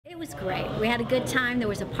was great. We had a good time. There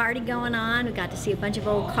was a party going on. We got to see a bunch of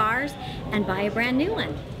old cars and buy a brand new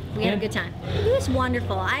one. We had a good time. It was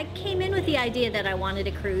wonderful. I came in with the idea that I wanted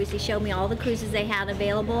a Cruze. He showed me all the Cruzes they had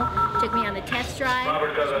available, took me on a test drive,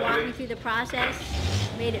 walked me through the process,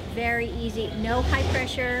 made it very easy. No high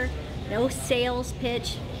pressure, no sales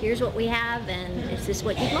pitch. Here's what we have, and is this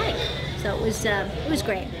what you'd like? So it was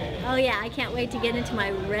great. Oh yeah, I can't wait to get into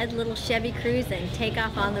my red little Chevy Cruze and take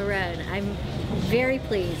off on the road. I'm very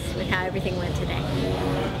pleased with how everything went today.